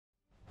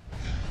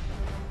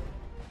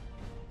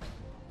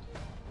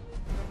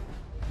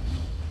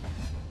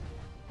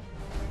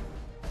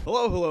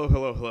Hello, hello,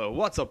 hello, hello.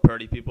 What's up,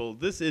 party people?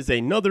 This is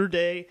another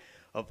day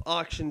of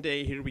auction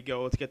day. Here we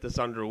go. Let's get this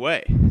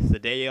underway. It's the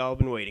day y'all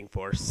been waiting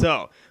for.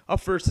 So,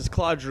 up first is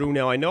Claude Giroux.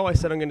 Now, I know I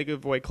said I'm going to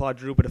give away Claude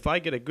Giroux, but if I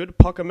get a good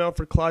puck amount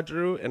for Claude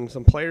Giroux and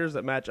some players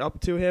that match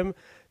up to him,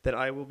 then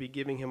I will be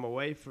giving him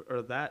away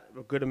for that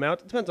a good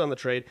amount. It depends on the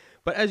trade.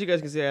 But as you guys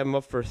can see, I'm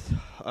up for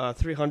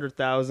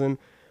 300,000.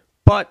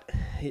 But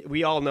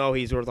we all know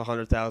he's worth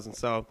 100,000.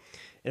 So,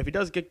 if he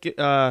does get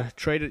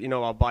traded,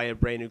 I'll buy a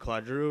brand new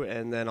Claude Giroux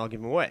and then I'll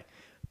give him away.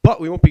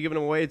 But we won't be giving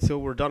him away until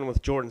we're done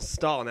with Jordan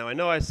Staal. Now, I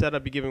know I said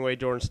I'd be giving away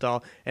Jordan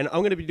Staal, and I'm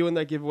going to be doing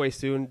that giveaway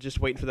soon, just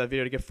waiting for that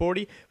video to get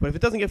 40. But if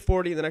it doesn't get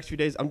 40 in the next few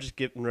days, I'm just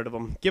getting rid of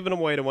him, giving him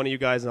away to one of you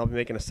guys, and I'll be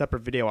making a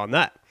separate video on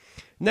that.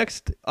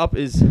 Next up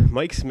is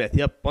Mike Smith.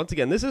 Yep, once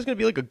again, this is going to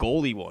be like a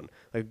goalie one,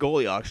 like a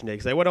goalie auction day,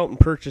 because I went out and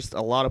purchased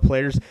a lot of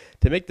players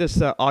to make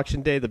this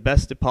auction day the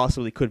best it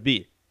possibly could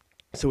be.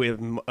 So we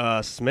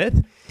have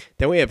Smith,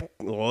 then we have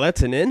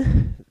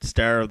Lettinen,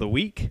 Star of the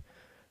Week,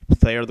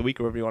 Player of the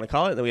Week, or whatever you want to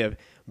call it. Then we have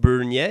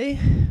Bernier,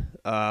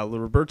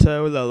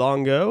 Roberto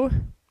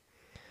Luongo,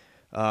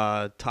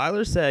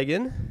 Tyler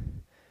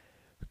Seguin,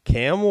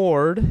 Cam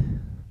Ward,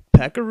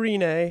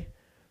 Pecorine,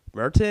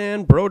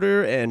 Martin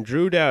Brodeur, and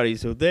Drew Doughty.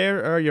 So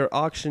there are your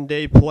auction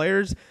day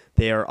players.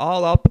 They are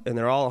all up, and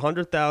they're all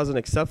 100,000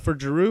 except for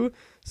Giroux.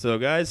 So,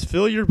 guys,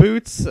 fill your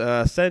boots,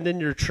 send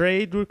in your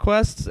trade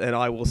requests, and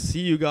I will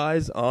see you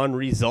guys on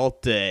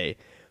result day.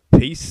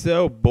 Peace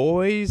out,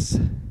 boys.